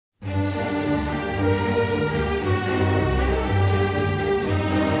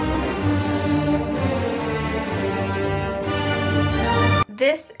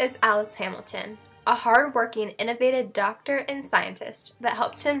This is Alice Hamilton, a hard-working, innovative doctor and scientist that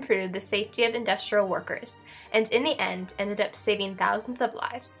helped to improve the safety of industrial workers, and in the end ended up saving thousands of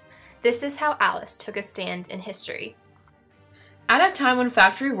lives. This is how Alice took a stand in history. At a time when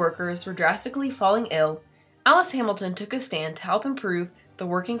factory workers were drastically falling ill, Alice Hamilton took a stand to help improve the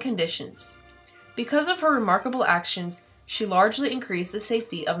working conditions. Because of her remarkable actions, she largely increased the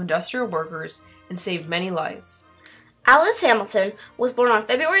safety of industrial workers and saved many lives. Alice Hamilton was born on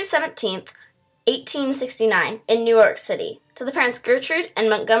February 17, 1869, in New York City, to the parents Gertrude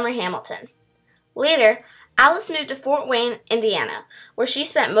and Montgomery Hamilton. Later, Alice moved to Fort Wayne, Indiana, where she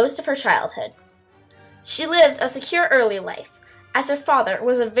spent most of her childhood. She lived a secure early life, as her father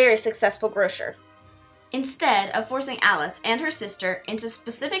was a very successful grocer. Instead of forcing Alice and her sister into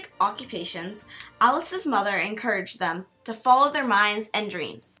specific occupations, Alice's mother encouraged them to follow their minds and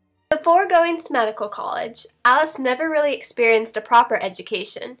dreams. Before going to medical college, Alice never really experienced a proper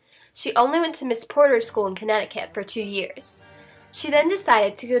education. She only went to Miss Porter's school in Connecticut for 2 years. She then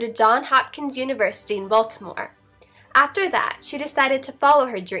decided to go to Johns Hopkins University in Baltimore. After that, she decided to follow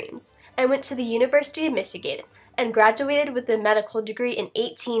her dreams and went to the University of Michigan and graduated with a medical degree in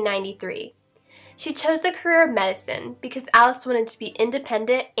 1893. She chose the career of medicine because Alice wanted to be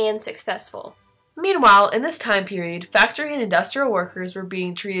independent and successful. Meanwhile, in this time period, factory and industrial workers were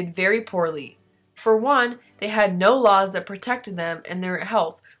being treated very poorly. For one, they had no laws that protected them and their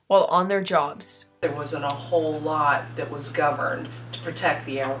health while on their jobs. There wasn't a whole lot that was governed to protect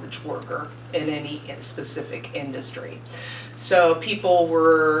the average worker in any specific industry. So people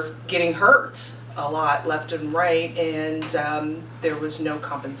were getting hurt a lot left and right, and there was no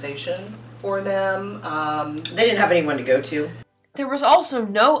compensation for them. They didn't have anyone to go to. There was also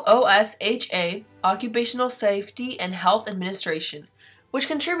no OSHA, Occupational Safety and Health Administration, which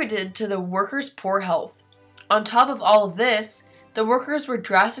contributed to the workers' poor health. On top of all of this, the workers were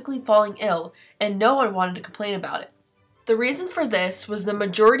drastically falling ill and no one wanted to complain about it. The reason for this was the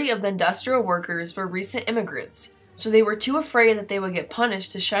majority of the industrial workers were recent immigrants, so they were too afraid that they would get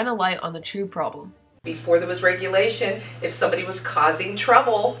punished to shine a light on the true problem. Before there was regulation, if somebody was causing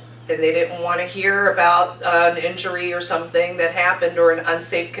trouble and they didn't want to hear about an injury or something that happened or an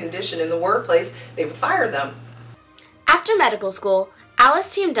unsafe condition in the workplace, they would fire them. After medical school,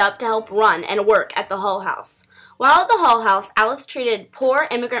 Alice teamed up to help run and work at the Hull House. While at the Hull House, Alice treated poor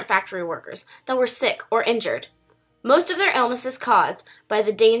immigrant factory workers that were sick or injured, most of their illnesses caused by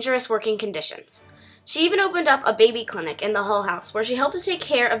the dangerous working conditions. She even opened up a baby clinic in the Hull House where she helped to take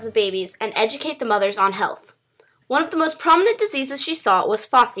care of the babies and educate the mothers on health. One of the most prominent diseases she saw was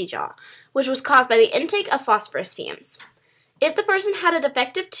phossy jaw, which was caused by the intake of phosphorus fumes. If the person had a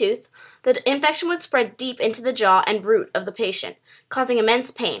defective tooth, the infection would spread deep into the jaw and root of the patient, causing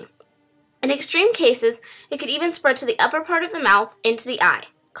immense pain. In extreme cases, it could even spread to the upper part of the mouth into the eye,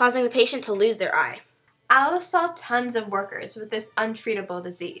 causing the patient to lose their eye. Alice saw tons of workers with this untreatable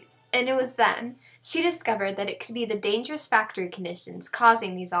disease, and it was then she discovered that it could be the dangerous factory conditions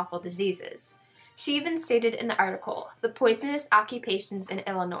causing these awful diseases. She even stated in the article, "The Poisonous Occupations in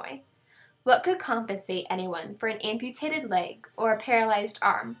Illinois." What could compensate anyone for an amputated leg or a paralyzed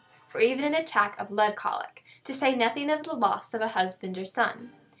arm, or even an attack of blood colic, to say nothing of the loss of a husband or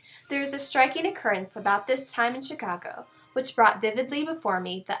son? There is a striking occurrence about this time in Chicago, which brought vividly before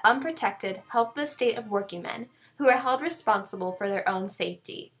me the unprotected, helpless state of working men who are held responsible for their own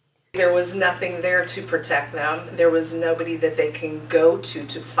safety. There was nothing there to protect them. There was nobody that they can go to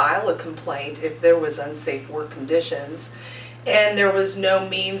file a complaint if there was unsafe work conditions. And there was no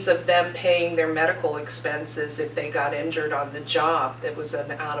means of them paying their medical expenses if they got injured on the job. That was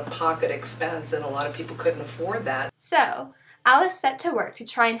an out-of-pocket expense, and a lot of people couldn't afford that. So, Alice set to work to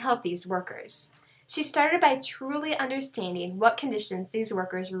try and help these workers. She started by truly understanding what conditions these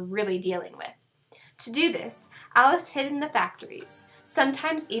workers were really dealing with. To do this, Alice hid in the factories,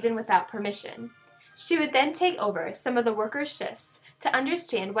 sometimes even without permission. She would then take over some of the workers' shifts to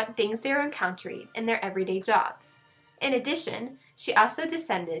understand what things they were encountering in their everyday jobs. In addition, she also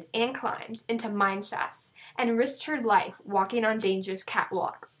descended and climbed into mine shafts and risked her life walking on dangerous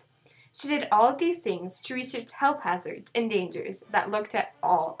catwalks. She did all of these things to research health hazards and dangers that looked at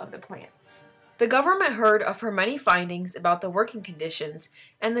all of the plants. The government heard of her many findings about the working conditions,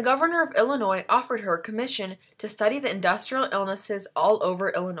 and the governor of Illinois offered her a commission to study the industrial illnesses all over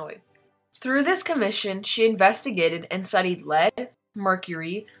Illinois. Through this commission, she investigated and studied lead,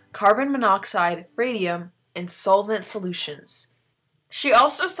 mercury, carbon monoxide, radium, and solvent solutions. She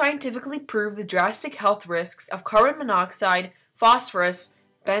also scientifically proved the drastic health risks of carbon monoxide, phosphorus,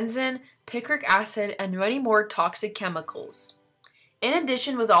 benzene, picric acid, and many more toxic chemicals. In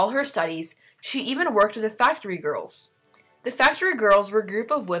addition, with all her studies, she even worked with the factory girls. The factory girls were a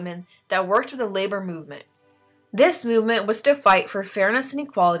group of women that worked with the labor movement. This movement was to fight for fairness and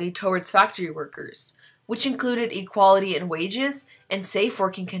equality towards factory workers, which included equality in wages and safe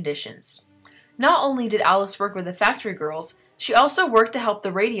working conditions. Not only did Alice work with the factory girls, she also worked to help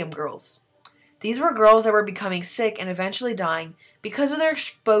the radium girls. These were girls that were becoming sick and eventually dying because of their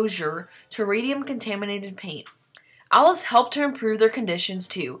exposure to radium-contaminated paint. Alice helped to improve their conditions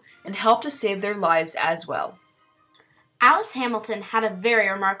too, and helped to save their lives as well. Alice Hamilton had a very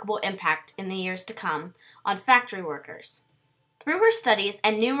remarkable impact in the years to come on factory workers. Through her studies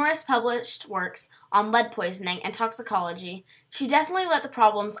and numerous published works on lead poisoning and toxicology, she definitely let the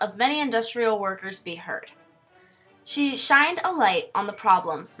problems of many industrial workers be heard. She shined a light on the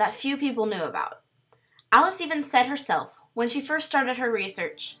problem that few people knew about. Alice even said herself, when she first started her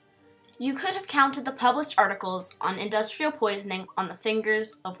research, "You could have counted the published articles on industrial poisoning on the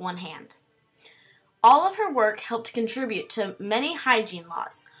fingers of one hand." All of her work helped to contribute to many hygiene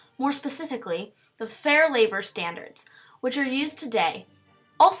laws, more specifically, the Fair Labor Standards, which are used today.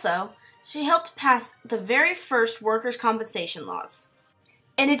 Also, she helped pass the very first workers' compensation laws.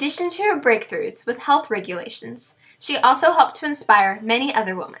 In addition to her breakthroughs with health regulations, she also helped to inspire many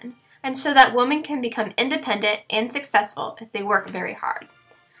other women and show that women can become independent and successful if they work very hard.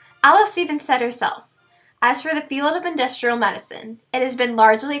 Alice even said herself, "As for the field of industrial medicine, it has been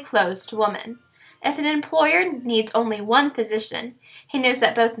largely closed to women. If an employer needs only one physician, he knows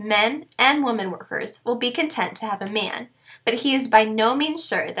that both men and women workers will be content to have a man, but he is by no means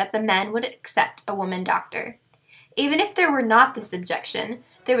sure that the men would accept a woman doctor. Even if there were not this objection,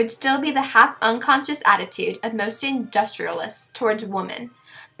 there would still be the half-unconscious attitude of most industrialists towards women,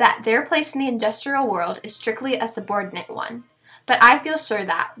 that their place in the industrial world is strictly a subordinate one. But I feel sure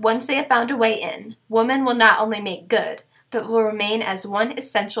that, once they have found a way in, women will not only make good, but will remain as one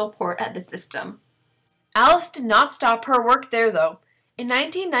essential part of the system." Alice did not stop her work there, though. In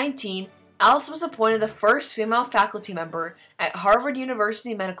 1919, Alice was appointed the first female faculty member at Harvard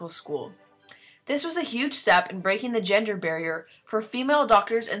University Medical School. This was a huge step in breaking the gender barrier for female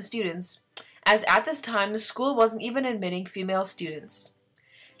doctors and students, as at this time the school wasn't even admitting female students.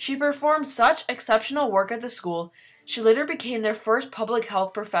 She performed such exceptional work at the school, she later became their first public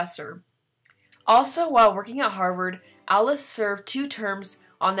health professor. Also, while working at Harvard, Alice served 2 terms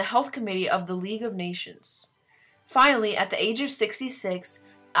on the Health Committee of the League of Nations. Finally, at the age of 66,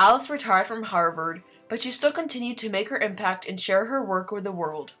 Alice retired from Harvard, but she still continued to make her impact and share her work with the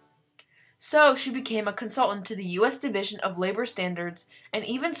world. So, she became a consultant to the U.S. Division of Labor Standards and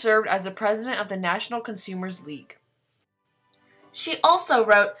even served as the president of the National Consumers League. She also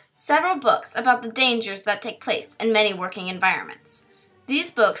wrote several books about the dangers that take place in many working environments.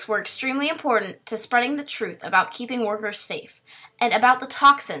 These books were extremely important to spreading the truth about keeping workers safe and about the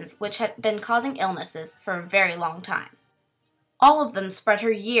toxins which had been causing illnesses for a very long time. All of them spread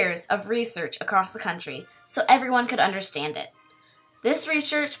her years of research across the country so everyone could understand it. This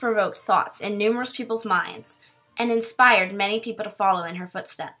research provoked thoughts in numerous people's minds and inspired many people to follow in her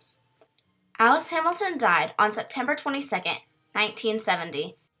footsteps. Alice Hamilton died on September 22,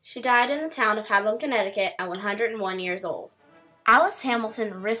 1970. She died in the town of Hadley, Connecticut at 101 years old. Alice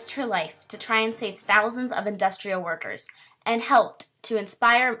Hamilton risked her life to try and save thousands of industrial workers and helped to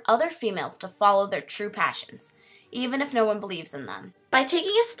inspire other females to follow their true passions, even if no one believes in them. By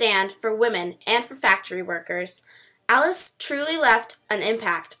taking a stand for women and for factory workers, Alice truly left an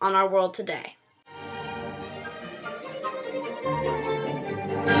impact on our world today.